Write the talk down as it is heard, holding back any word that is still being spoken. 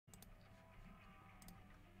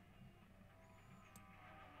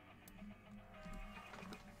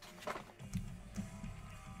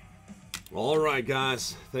All right,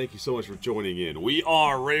 guys. Thank you so much for joining in. We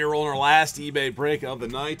are ready to roll our last eBay break of the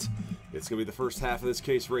night. It's going to be the first half of this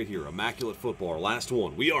case right here. Immaculate football, our last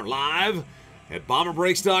one. We are live at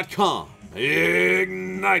bomberbreaks.com.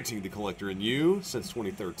 Igniting the collector in you since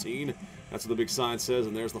 2013. That's what the big sign says,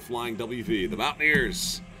 and there's the flying WV. The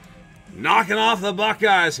Mountaineers knocking off the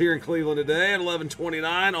Buckeyes here in Cleveland today at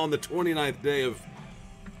 11:29 on the 29th day of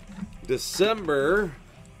December.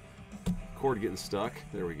 Cord getting stuck.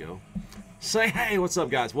 There we go. Say hey, what's up,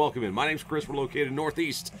 guys? Welcome in. My name's Chris. We're located in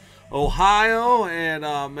Northeast Ohio, and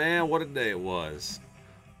man, what a day it was.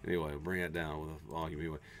 Anyway, we'll bring that down with a volume.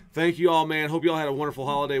 Anyway, thank you all, man. Hope you all had a wonderful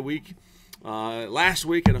holiday week last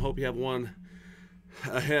week, and I hope you have one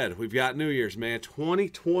ahead. We've got New Year's, man.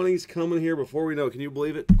 2020's coming here before we know it. Can you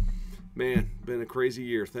believe it? Man, been a crazy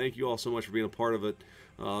year. Thank you all so much for being a part of it.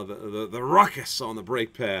 The ruckus on the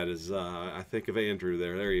brake pad is, I think of Andrew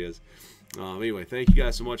there. There he is. Anyway, thank you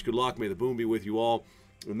guys so much. Good luck. May the boom be with you all.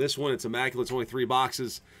 In this one, it's Immaculate. It's only 3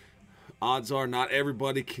 boxes. Odds are not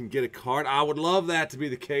everybody can get a card. I would love that to be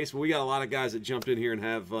the case, but we got a lot of guys that jumped in here and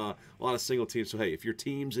have a lot of single teams. So, hey, if your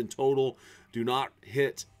teams in total do not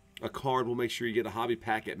hit a card, we'll make sure you get a hobby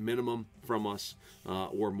pack at minimum from us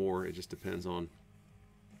or more. It just depends on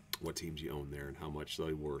what teams you own there and how much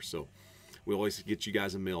they were. So we always get you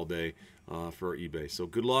guys a mail day for our eBay. So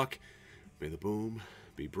good luck. May the boom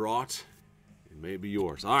be brought. It may be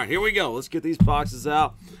yours. All right, here we go. Let's get these boxes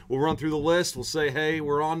out. We'll run through the list. We'll say, hey,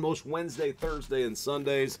 we're on most Wednesday, Thursday, and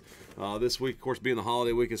Sundays. This week, of course, being the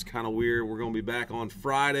holiday week is kind of weird. We're going to be back on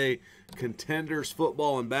Friday. Contenders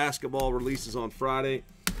football and basketball releases on Friday.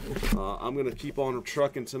 I'm going to keep on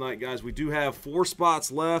trucking tonight, guys. We do have 4 spots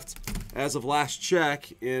left as of last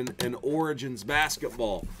check in an Origins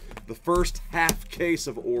basketball. The first half case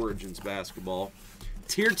of Origins basketball.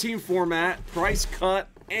 Tier team format, price cut,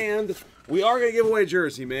 and we are going to give away a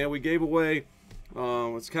jersey, man. We gave away,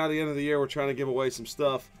 it's kind of the end of the year. We're trying to give away some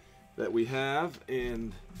stuff that we have,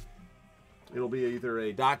 and it'll be either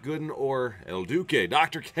a Doc Gooden or El Duque,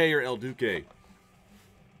 Dr. K or El Duque.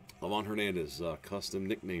 Lavon Hernandez custom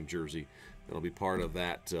nickname jersey. That'll be part of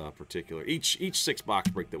that particular, each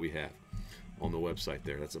 6-box break that we have on the website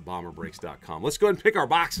there. That's at bomberbreaks.com. Let's go ahead and pick our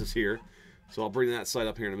boxes here. So I'll bring that site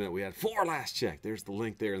up here in a minute. We had 4 last check. There's the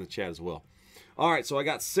link there in the chat as well. All right, so I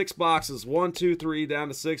got 6 boxes. 1, 2, 3, down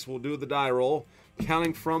to 6. We'll do the die roll,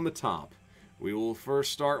 counting from the top. We will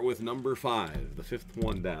first start with number 5. The 5th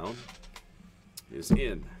one down is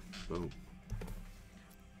in. Boom.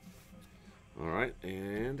 All right,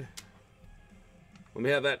 and let me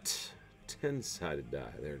have that 10-sided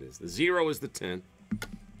die. There it is. The 0 is the 10.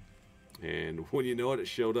 And when you know it, it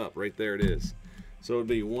showed up. Right there it is. So it would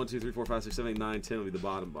be 1, 2, 3, 4, 5, 6, 7, 8, 9, 10 would be the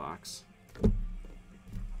bottom box.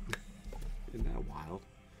 Isn't that wild?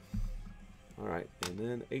 All right, and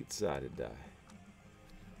then 8-sided die.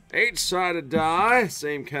 8-sided die,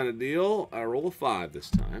 same kind of deal. I roll a 5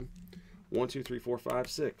 this time. 1, 2, 3, 4, 5,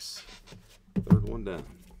 6. 3rd one down.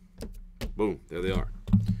 Boom, there they are.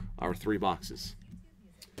 Our 3 boxes.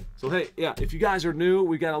 So hey, yeah, if you guys are new,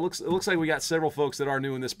 we got it looks like we got several folks that are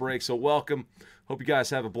new in this break. So welcome. Hope you guys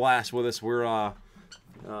have a blast with us. We're on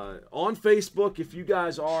Facebook. If you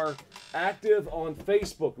guys are active on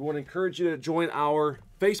Facebook, we want to encourage you to join our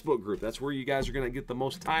Facebook group. That's where you guys are going to get the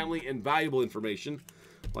most timely and valuable information,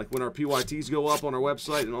 like when our PYTs go up on our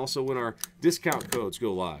website and also when our discount codes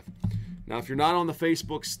go live. Now, if you're not on the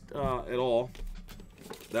Facebooks at all,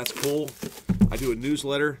 that's cool. I do a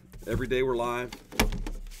newsletter every day we're live,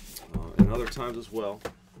 and other times as well.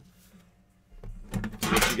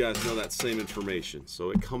 To let you guys know that same information.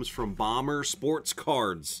 So it comes from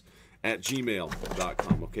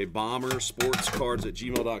bombersportscards@gmail.com. Okay,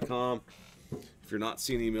 bombersportscards@gmail.com. If you're not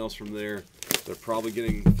seeing emails from there, they're probably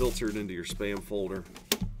getting filtered into your spam folder,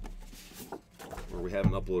 or we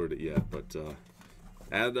haven't uploaded it yet. But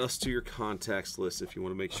add us to your contacts list if you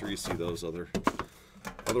want to make sure you see those.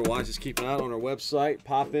 Otherwise, just keep an eye on our website.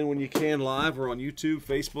 Pop in when you can live. We're on YouTube,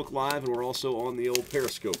 Facebook Live, and we're also on the old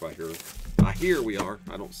Periscope right here. I hear we are.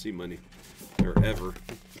 I don't see many or ever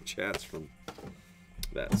chats from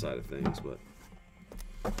that side of things. But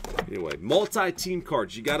anyway, multi-team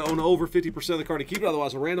cards. You got to own over 50% of the card to keep it.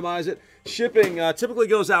 Otherwise, we'll randomize it. Shipping typically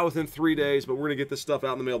goes out within 3 days, but we're going to get this stuff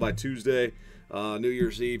out in the mail by Tuesday, New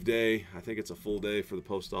Year's Eve day. I think it's a full day for the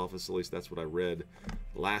post office. At least that's what I read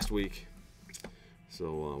last week.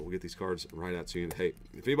 So we'll get these cards right out to you. And hey,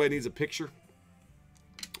 if anybody needs a picture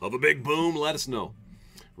of a big boom, let us know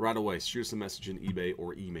right away. Shoot us a message in eBay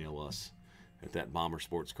or email us at that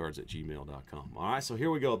bombersportscards@gmail.com. All right, so here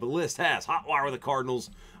we go. The list has Hotwire with the Cardinals,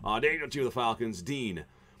 Daniel T with the Falcons, Dean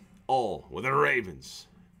all with the Ravens,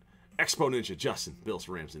 Expo Ninja, Justin, Bills,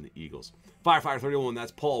 Rams, and the Eagles. Firefighter 31,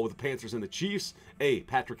 that's Paul with the Panthers and the Chiefs. A.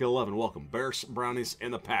 Patrick 11, welcome. Bears, Brownies,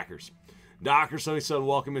 and the Packers. Dr. Sunny Sun,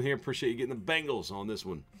 welcome in here. Appreciate you getting the Bengals on this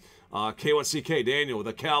one. K1CK, Daniel with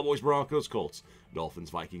the Cowboys, Broncos, Colts, Dolphins,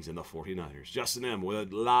 Vikings, and the 49ers. Justin M with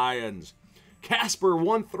the Lions. Casper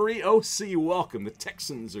 13OC, welcome. The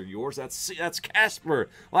Texans are yours. That's Casper,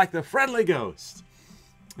 like the friendly ghost.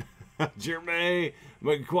 Jermaine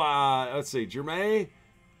McQuarrie, let's see, Jermaine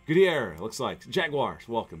Gutierrez, looks like. Jaguars,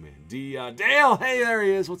 welcome, man. Dale, hey, there he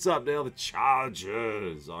is. What's up, Dale? The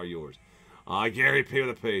Chargers are yours. Gary P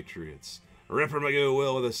with the Patriots. Ripper Magoo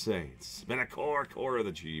Will with the Saints. Been a core of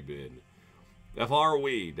the G-Bin.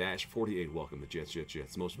 FRW-48, welcome. The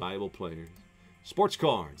Jets. Most valuable players. Sports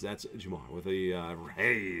cards, that's Jamar with the,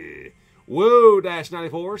 hey.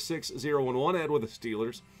 Woo-94-6011, Ed with the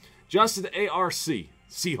Steelers. Justin ARC,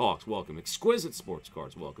 Seahawks, welcome. Exquisite sports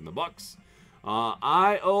cards, welcome. The Bucks.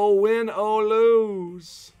 I-O win, O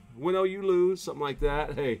lose. Win, O you lose, something like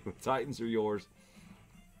that. Hey, Titans are yours.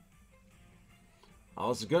 I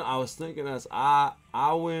was thinking that's I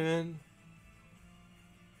win,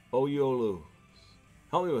 O you lose.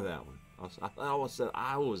 Help me with that one. I almost said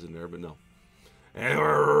I was in there, but no. And a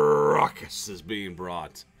ruckus is being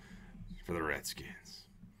brought for the Redskins.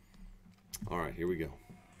 All right, here we go.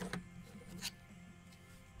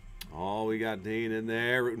 Oh, we got Dean in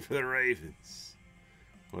there rooting for the Ravens.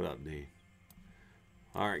 What up, Dean?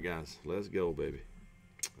 All right, guys, let's go, baby.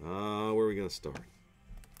 Where are we going to start?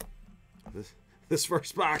 This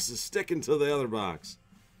first box is sticking to the other box.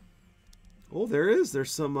 Oh, there is.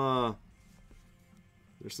 There's some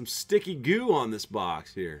sticky goo on this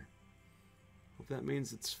box here. Hope that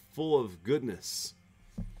means it's full of goodness.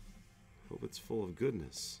 Hope it's full of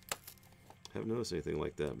goodness. Haven't noticed anything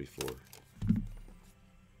like that before.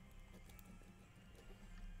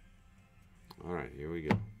 All right, here we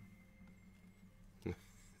go.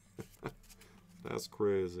 That's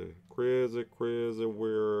crazy. Crazy, crazy,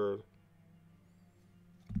 weird.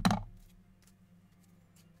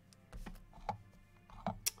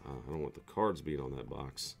 I don't want the cards being on that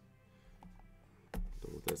box.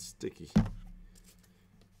 Don't want that sticky.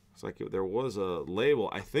 Looks like there was a label.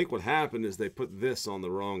 I think what happened is they put this on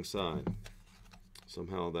the wrong side.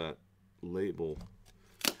 Somehow that label,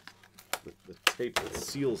 the tape that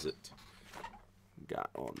seals it, got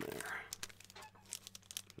on there.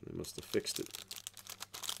 They must have fixed it.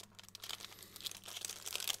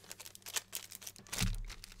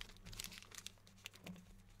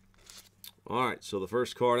 All right, so the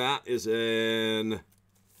first card out is an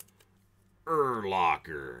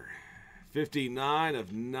Urlacher. 59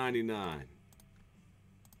 of 99.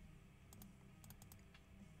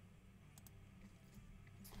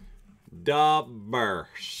 Da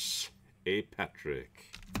Bears. A Patrick.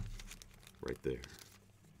 Right there.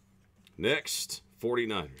 Next,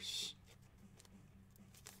 49ers.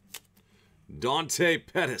 Dante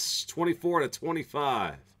Pettis, 24 to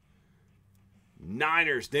 25.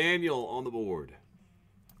 Niners, Daniel on the board.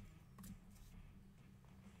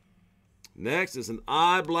 Next is an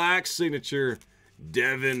eye black signature,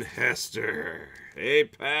 Devin Hester. Hey,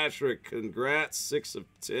 Patrick, congrats, 6 of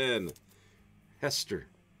 10. Hester.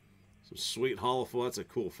 Some sweet hollow. That's a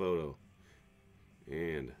cool photo.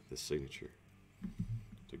 And the signature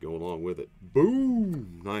to go along with it.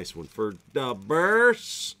 Boom! Nice one for the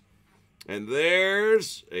Bears. And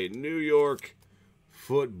there's a New York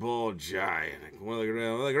football giant. One of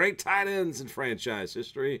the great tight ends in franchise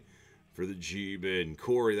history for the G-Men.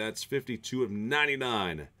 Corey, that's 52 of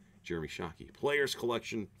 99. Jeremy Shockey. Players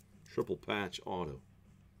Collection, triple patch auto.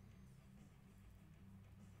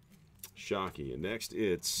 Shockey. And next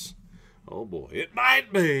it's, oh boy, it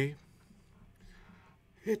might be.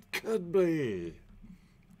 It could be.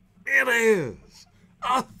 It is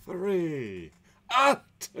a 3, a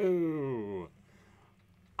 2,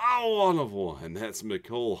 a 1 of 1. That's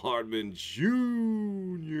Mecole Hardman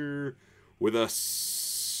Jr. with a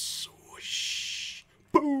swoosh.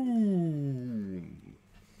 Boom.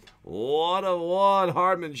 1 of 1.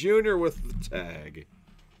 Hardman Jr. with the tag.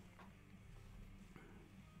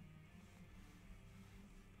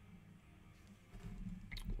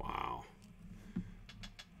 Wow.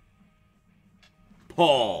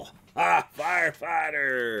 Paul.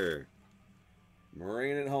 Firefighter.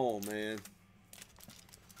 Marine at home, man.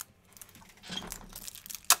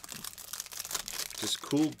 Just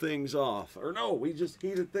cooled things off. Or no, we just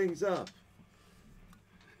heated things up.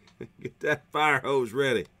 Get that fire hose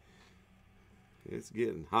ready. It's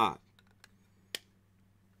getting hot.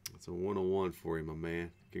 That's a 101 for you, my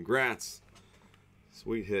man. Congrats.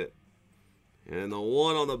 Sweet hit. And the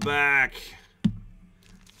one on the back.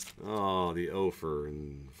 Oh, the Ofer.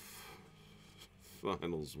 And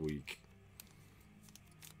Finals week.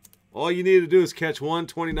 All you needed to do is catch one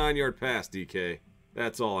 29-yard pass, DK.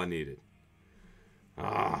 That's all I needed.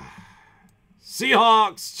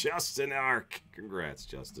 Seahawks, Justin Ark. Congrats,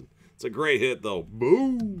 Justin. It's a great hit, though.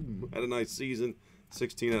 Boom. Had a nice season.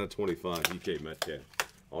 16 out of 25. DK Metcalf.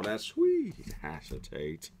 On that sweet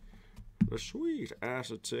acetate. The sweet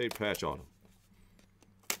acetate patch auto.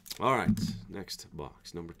 All right. Next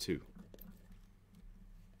box. Number 2.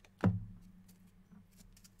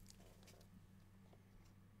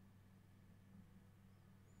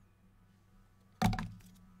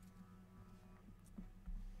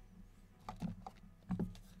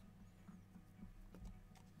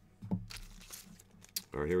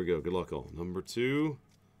 All right, here we go. Good luck, all. Number 2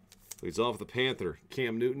 leads off the Panther.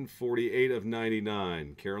 Cam Newton, 48 of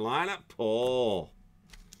 99. Carolina, Paul.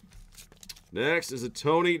 Next is a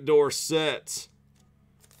Tony Dorsett.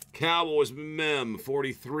 Cowboys, Mem,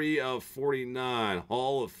 43 of 49.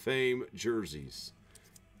 Hall of Fame jerseys.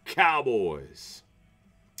 Cowboys.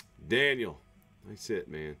 Daniel. Nice hit,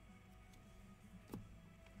 man.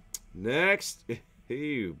 Next.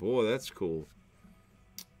 Hey, boy, that's cool.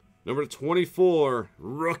 Number 24,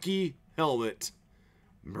 rookie helmet,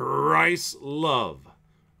 Bryce Love,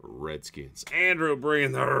 Redskins. Andrew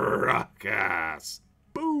bringing the ruckus.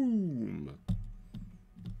 Boom.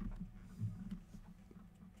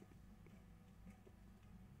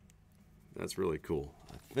 That's really cool.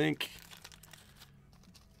 I think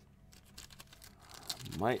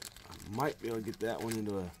I might be able to get that one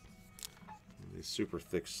into these super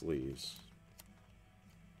thick sleeves.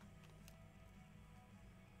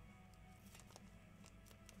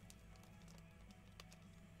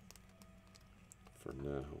 For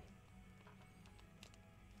now.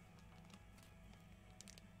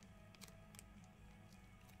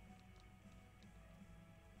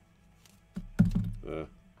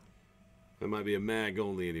 That might be a mag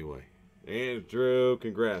only anyway. Andrew,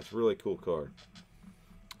 congrats. Really cool card.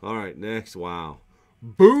 All right, next. Wow.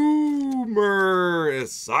 Boomer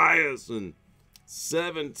Esiason.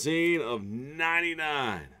 17 of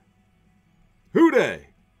 99. Who dey?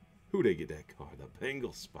 Who they get that card? The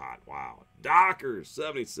Bengals spot. Wow. Dockers,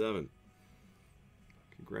 77.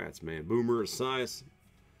 Congrats, man. Boomer Esiason.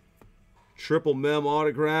 Triple Mem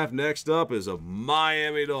autograph. Next up is a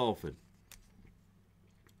Miami Dolphin.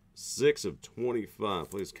 6 of 25.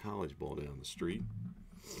 Plays college ball down the street.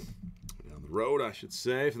 Down the road, I should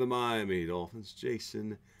say, for the Miami Dolphins.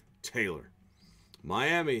 Jason Taylor.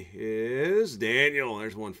 Miami is Daniel.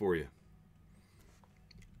 There's one for you.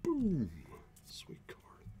 Boom. Sweet card.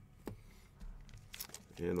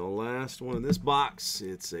 And the last one in this box,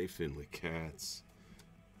 it's a Finley Cats.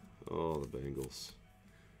 Oh, the Bengals.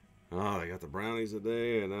 Oh, they got the Brownies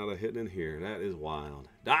today, and now they're hitting in here. That is wild.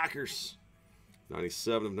 Dockers,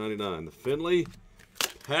 97 of 99. The Finley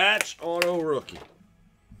patch auto rookie.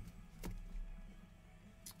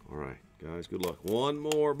 All right, guys, good luck. One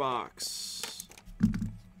more box.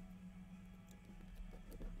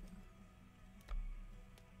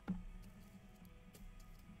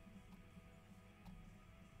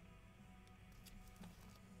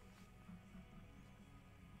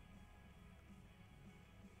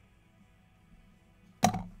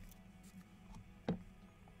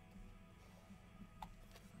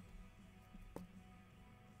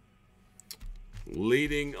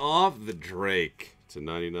 Leading off the Drake to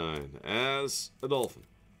 99 as a Dolphin.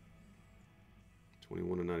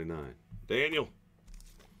 21 to 99. Daniel.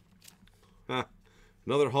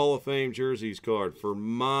 Another Hall of Fame jerseys card for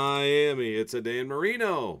Miami. It's a Dan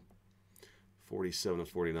Marino. 47 of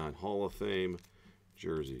 49. Hall of Fame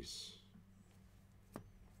jerseys.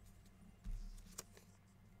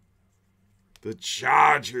 The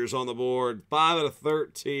Chargers on the board. 5 out of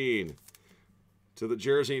 13. To the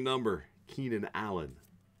jersey number. Keenan Allen.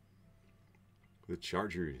 The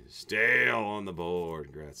Chargers. Dale on the board.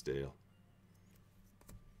 Congrats, Dale.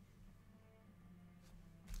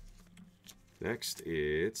 Next,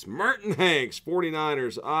 it's Merton Hanks.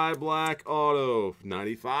 49ers. Eye Black Auto.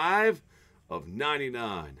 95 of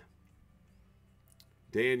 99.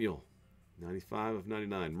 Daniel. 95 of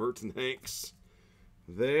 99. Merton Hanks.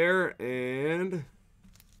 There. And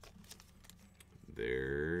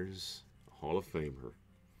there's a Hall of Famer.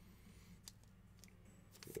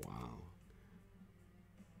 Wow.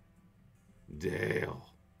 Dale.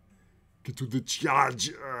 Get to the charge.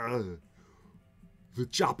 The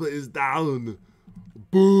chopper is down.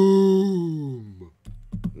 Boom.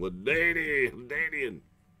 LaDainian.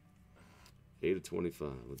 8 of 25.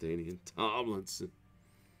 LaDainian Tomlinson.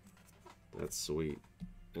 That's sweet.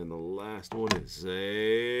 And the last one is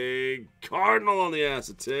a Cardinal on the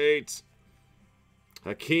acetate.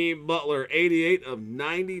 Hakeem Butler, 88 of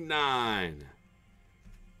 99.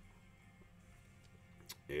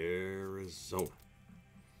 Arizona.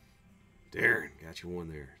 Darren, got you one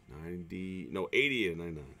there. 88 of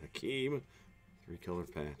 99. Hakeem, 3-color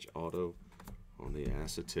patch auto on the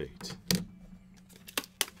acetate.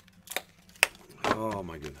 Oh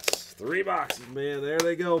my goodness. 3 boxes, man. There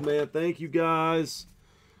they go, man. Thank you guys.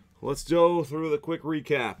 Let's go through the quick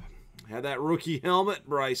recap. Had that rookie helmet,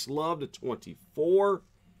 Bryce Love to 24.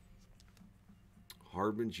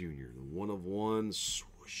 Hardman Jr., the 1/1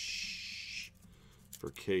 swoosh for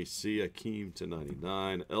KC. Hakeem to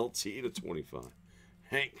 99. LT to 25.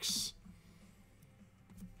 Hanks.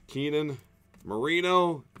 Keenan.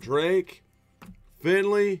 Marino. Drake.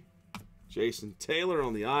 Finley. Jason Taylor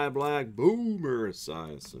on the eye black. Boomer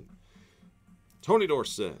Esiason. Tony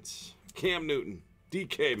Dorsett. Cam Newton.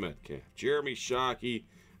 DK Metcalf. Jeremy Shockey.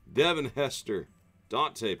 Devin Hester.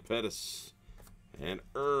 Dante Pettis. And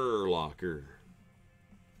Urlacher.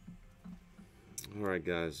 All right,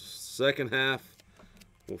 guys. Second half,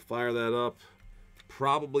 we'll fire that up.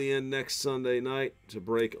 Probably in next Sunday night to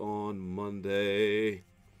break on Monday.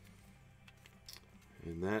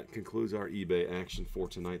 And that concludes our eBay action for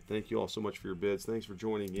tonight. Thank you all so much for your bids. Thanks for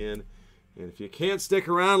joining in. And if you can't stick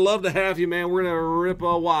around, love to have you, man. We're going to rip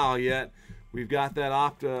a while yet. We've got that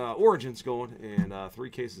Origins going and 3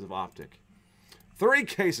 cases of Optic. 3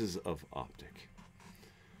 cases of Optic.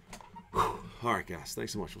 Whew. All right, guys.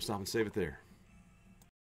 Thanks so much. We'll stop and save it there.